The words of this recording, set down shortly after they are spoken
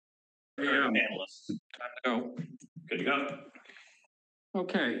Panelists. Time to go. Good to go.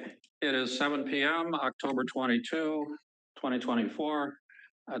 Okay, it is 7 p.m., October 22, 2024.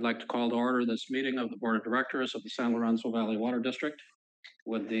 I'd like to call to order this meeting of the Board of Directors of the San Lorenzo Valley Water District.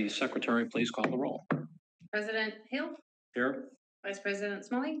 Would the Secretary please call the roll? President Hill? Here. Vice President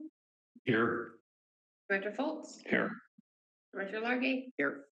Smalley? Here. Director Foltz? Here. Director Largate?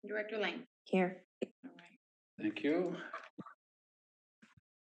 Here. Director Lang? Here. All right. Thank you.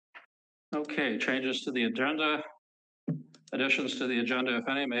 Okay, changes to the agenda. Additions to the agenda, if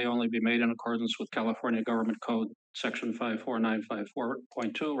any, may only be made in accordance with California Government Code Section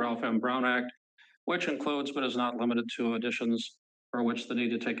 54954.2, Ralph M. Brown Act, which includes but is not limited to additions for which the need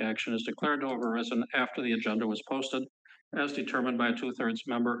to take action is declared to have arisen after the agenda was posted, as determined by a 2/3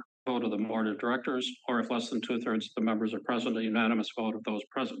 member vote of the Board of Directors, or if less than 2/3 of the members are present, a unanimous vote of those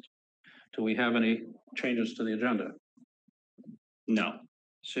present. Do we have any changes to the agenda? No.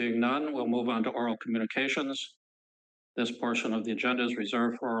 Seeing none, we'll move on to oral communications. This portion of the agenda is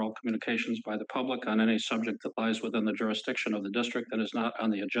reserved for oral communications by the public on any subject that lies within the jurisdiction of the district that is not on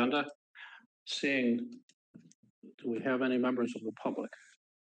the agenda. Do we have any members of the public?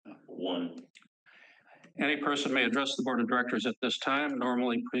 One. Any person may address the Board of Directors at this time.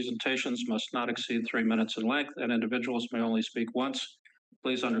 Normally, presentations must not exceed 3 minutes in length, and individuals may only speak once.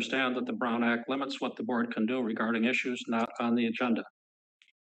 Please understand that the Brown Act limits what the board can do regarding issues not on the agenda.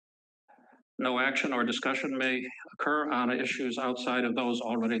 No action or discussion may occur on issues outside of those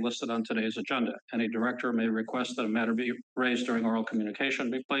already listed on today's agenda. Any director may request that a matter be raised during oral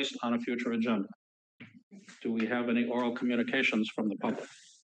communication be placed on a future agenda. Do we have any oral communications from the public?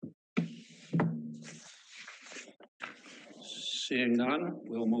 Seeing none,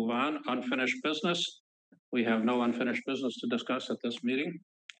 we'll move on. Unfinished business. We have no unfinished business to discuss at this meeting.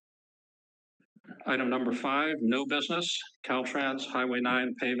 Item number 5, new business, Caltrans Highway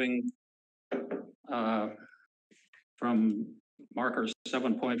 9 paving from marker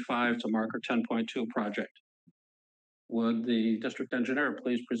 7.5 to marker 10.2 project. Would the district engineer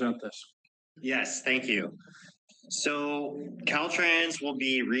please present this? Yes, thank you. So Caltrans will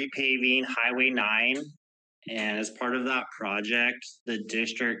be repaving Highway 9. And as part of that project, the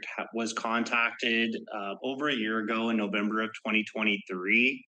district was contacted over a year ago in November of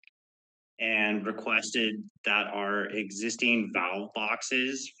 2023 and requested that our existing valve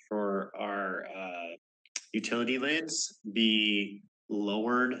boxes for our utility lids be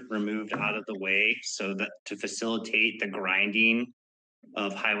lowered, removed out of the way so that to facilitate the grinding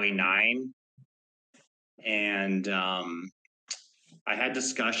of Highway 9. And I had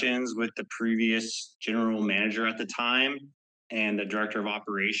discussions with the previous general manager at the time and the director of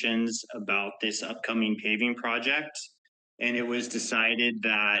operations about this upcoming paving project. And it was decided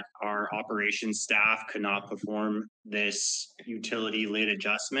that our operations staff could not perform this utility lid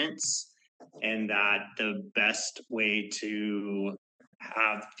adjustments, and that the best way to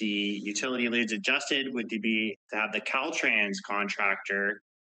have the utility lids adjusted would be to have the Caltrans contractor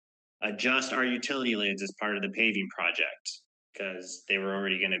adjust our utility lids as part of the paving project, because they were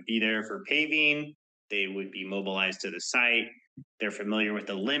already going to be there for paving. They would be mobilized to the site. They're familiar with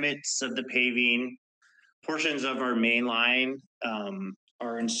the limits of the paving. Portions of our main line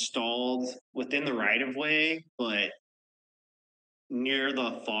are installed within the right-of-way, but near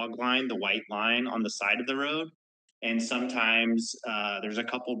the fog line, the white line on the side of the road. And sometimes there's a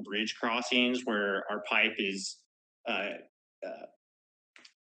couple bridge crossings where our pipe is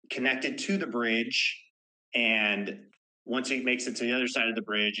connected to the bridge, and once it makes it to the other side of the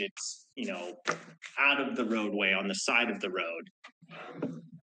bridge, it's, out of the roadway on the side of the road.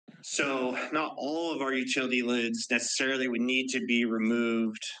 So not all of our utility lids necessarily would need to be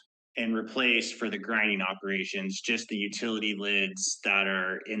removed and replaced for the grinding operations, just the utility lids that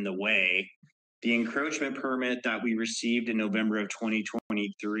are in the way. The encroachment permit that we received in November of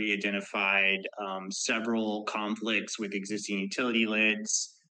 2023 identified several conflicts with existing utility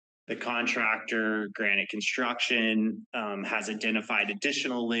lids. The contractor, Granite Construction, has identified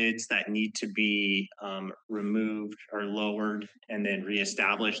additional lids that need to be removed or lowered and then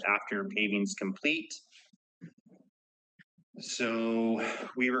reestablished after paving is complete. So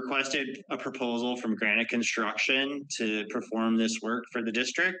we requested a proposal from Granite Construction to perform this work for the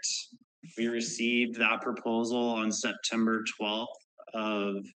district. We received that proposal on September 12th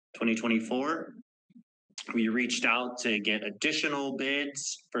of 2024. We reached out to get additional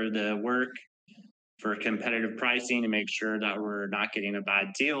bids for the work for competitive pricing to make sure that we're not getting a bad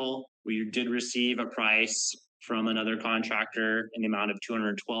deal. We did receive a price from another contractor in the amount of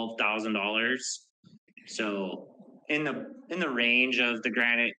 $212,000. So in the range of the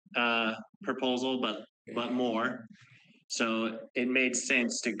Granite proposal, but more. So it made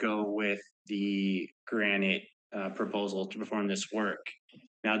sense to go with the granite proposal to perform this work.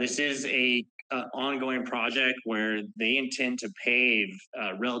 Now, this is a ongoing project where they intend to pave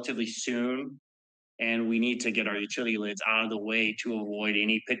relatively soon, and we need to get our utility lids out of the way to avoid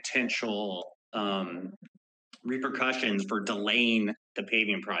any potential repercussions for delaying the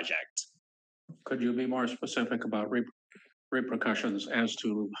paving project. Could you be more specific about repercussions as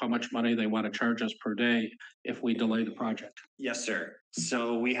to how much money they want to charge us per day if we delay the project? Yes, sir.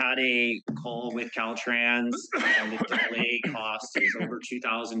 So we had a call with Caltrans, and the delay cost is over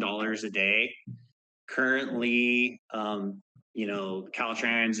 $2,000 a day. Currently,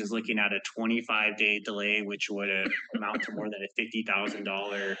 Caltrans is looking at a 25-day delay, which would amount to more than a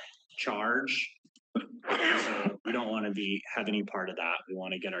 $50,000 charge. So we don't want to have any part of that. We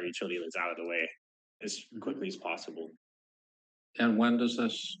want to get our utility lids out of the way as quickly as possible. And when does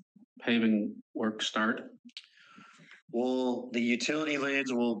this paving work start? Well, the utility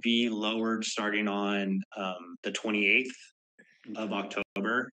lids will be lowered starting on the 28th of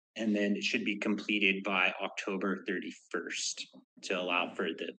October, and then it should be completed by October 31st to allow for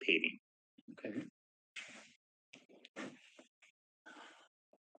the paving. Okay.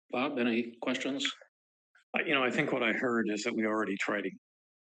 Bob, any questions? I think what I heard is that we already try to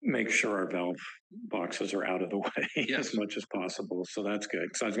make sure our valve boxes are out of the way Yes. as much as possible. So that's good.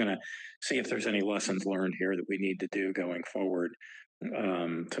 So I was going to see if there's any lessons learned here that we need to do going forward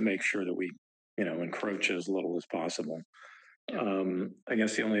to make sure that we, encroach as little as possible. I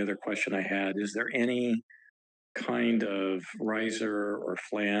guess the only other question I had, is there any kind of riser or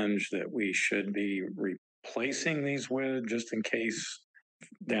flange that we should be replacing these with just in case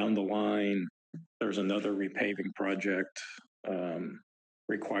down the line there's another repaving project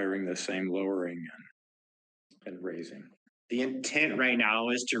requiring the same lowering and raising? The intent right now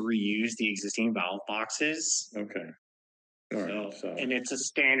is to reuse the existing valve boxes. Okay. All right. So, And it's a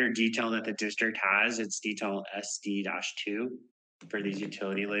standard detail that the district has. It's detail SD-2 for these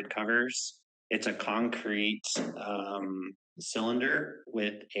utility lid covers. It's a concrete cylinder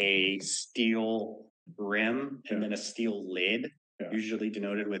with a steel rim and then a steel lid, usually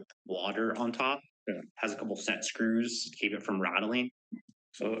denoted with water on top. Has a couple set screws to keep it from rattling.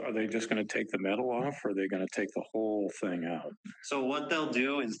 So are they just going to take the metal off, or are they going to take the whole thing out? So what they'll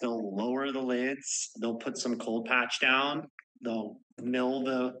do is they'll lower the lids, they'll put some cold patch down, they'll mill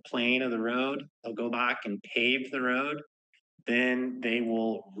the plane of the road, they'll go back and pave the road. Then they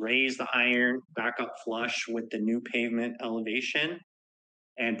will raise the iron back up flush with the new pavement elevation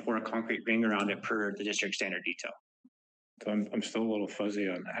and pour a concrete ring around it per the district standard detail. So I'm still a little fuzzy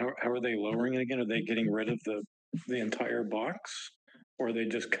on how are they lowering it again? Are they getting rid of the entire box, or are they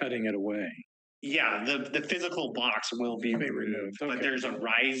just cutting it away? Yeah, the physical box will be removed, Okay. but there's a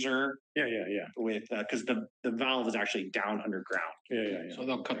riser. Yeah. With because the valve is actually down underground. Yeah. So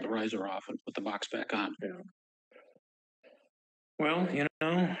they'll cut the riser off and put the box back on. Yeah. Well, it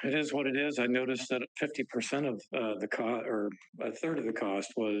is what it is. I noticed that 50% of the cost, or a third of the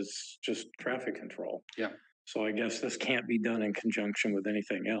cost, was just traffic control. Yeah. So I guess this can't be done in conjunction with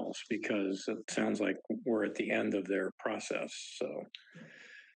anything else, because it sounds like we're at the end of their process. So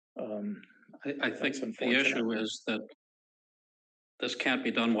I think the issue is that this can't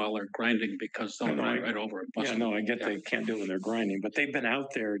be done while they're grinding, because they'll grind right over it. Yeah, no, I get they can't do it when they're grinding, but they've been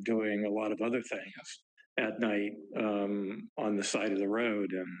out there doing a lot of other things at night on the side of the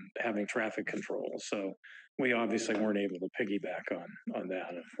road and having traffic control. So we obviously weren't able to piggyback on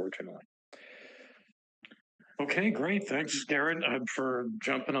that, unfortunately. Okay, great. Thanks, Garrett, for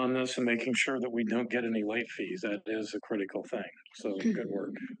jumping on this and making sure that we don't get any late fees. That is a critical thing. So good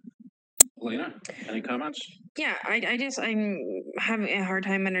work. Lena, any comments? Yeah, I'm having a hard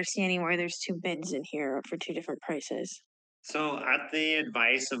time understanding why there's two bids in here for two different prices. So at the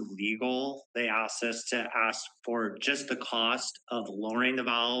advice of legal, they asked us to ask for just the cost of lowering the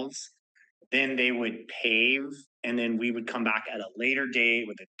valves. Then they would pave, and then we would come back at a later date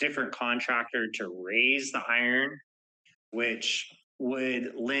with a different contractor to raise the iron, which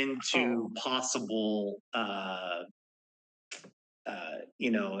would lend to possible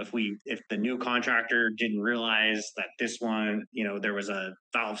if the new contractor didn't realize that this one, there was a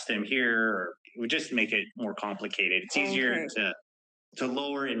valve stem here, or it would just make it more complicated. It's easier to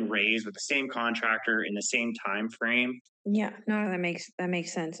lower and raise with the same contractor in the same time frame. Yeah, no, that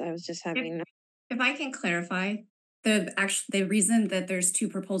makes sense. I was just having. If I can clarify, the reason that there's two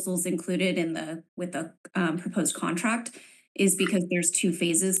proposals included with the proposed contract is because there's two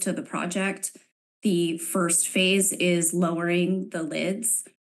phases to the project. The first phase is lowering the lids,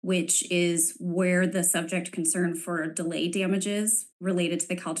 which is where the subject concern for delay damages related to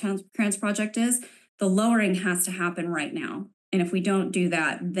the Caltrans project is. The lowering has to happen right now. And if we don't do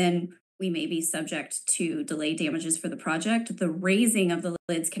that, then we may be subject to delay damages for the project. The raising of the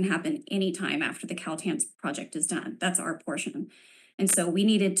lids can happen anytime after the Caltrans project is done. That's our portion. And so we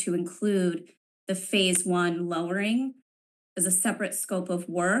needed to include the phase one lowering as a separate scope of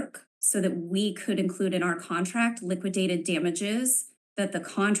work so that we could include in our contract liquidated damages that the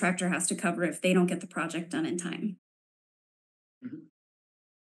contractor has to cover if they don't get the project done in time.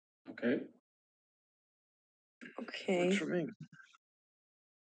 Okay, Okay. Works for me.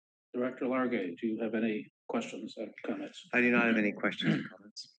 Director Largay, do you have any questions or comments? I do not have any questions or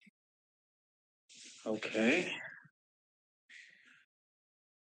comments. Okay.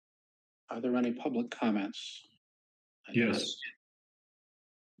 Are there any public comments? I Yes.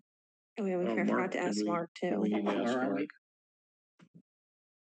 guess. We forgot to ask Mark too. We need to ask Where are Mark. we?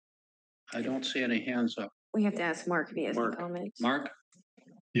 I don't see any hands up. We have to ask Mark if he has any Mark. comments. Mark?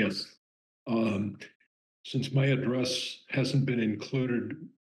 Yes. Since my address hasn't been included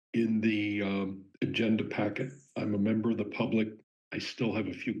in the agenda packet, I'm a member of the public. I still have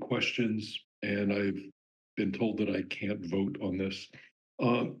a few questions, and I've been told that I can't vote on this.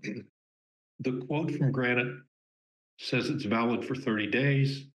 The quote from Granite says it's valid for 30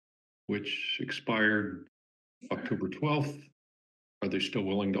 days, which expired October 12th. Are they still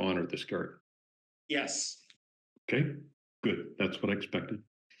willing to honor this, Garrett? Yes. Okay, good. That's what I expected.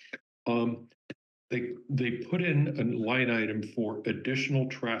 They put in a line item for additional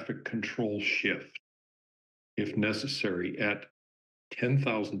traffic control shift, if necessary, at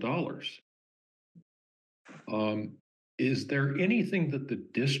 $10,000. Is there anything that the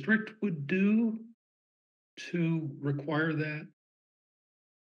district would do to require that?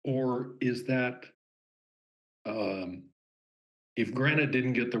 Or is that, if Granite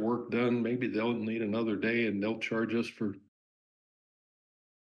didn't get the work done, maybe they'll need another day and they'll charge us for.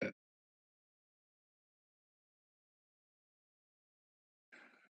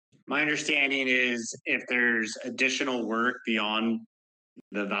 My understanding is if there's additional work beyond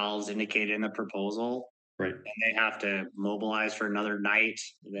the valves indicated in the proposal, Right. and they have to mobilize for another night,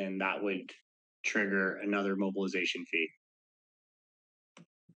 then that would trigger another mobilization fee.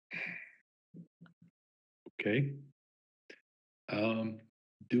 Okay.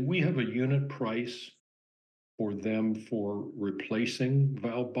 Do we have a unit price for them for replacing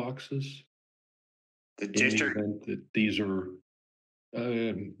valve boxes? The In the district, event that these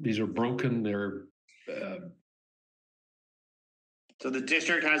are broken, they're, so the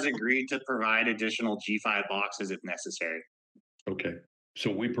district has agreed to provide additional G5 boxes if necessary. okay. So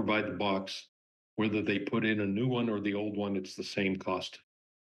we provide the box, whether they put in a new one or the old one, it's the same cost.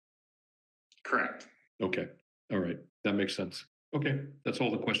 Correct. Okay, all right, that makes sense. Okay, that's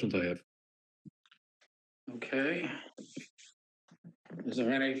all the questions I have. Okay. Is there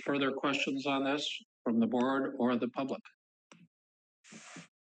any further questions on this from the board or the public?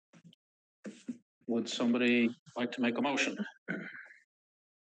 Would somebody like to make a motion?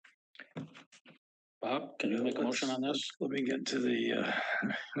 Bob, can you make a motion on this? Let me get to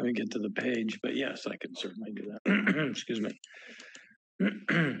the page, but yes, I can certainly do that. Excuse me.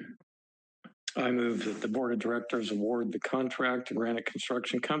 I move that the Board of Directors award the contract to Granite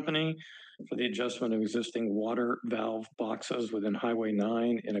Construction Company for the adjustment of existing water valve boxes within Highway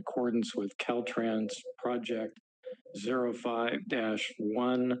 9 in accordance with Caltrans Project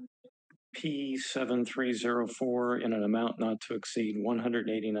 05-1 P7304 in an amount not to exceed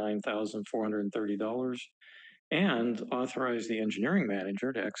 $189,430 and authorize the engineering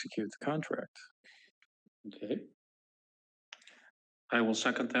manager to execute the contract. Okay. I will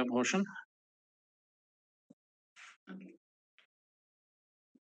second that motion.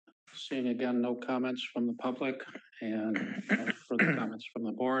 Seeing again, no comments from the public and no further comments from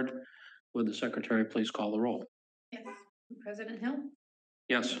the board. Would the secretary please call the roll? Yes. President Hill,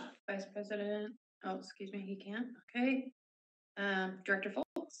 Yes. Vice President, oh, excuse me, he can't, okay. Director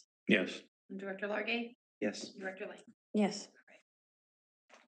Foltz, Yes. Director Largay, Yes. Director Lang. Yes.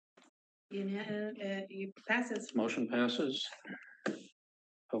 You passes. Motion passes.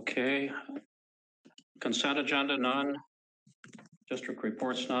 Okay. Consent agenda, none. District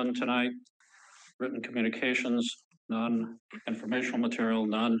reports, none tonight. Written communications, none. Informational material,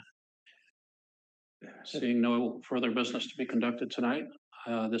 none. Seeing no further business to be conducted tonight,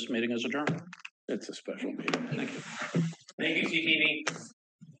 this meeting is adjourned. It's a special meeting. Thank you. Thank you, CTV.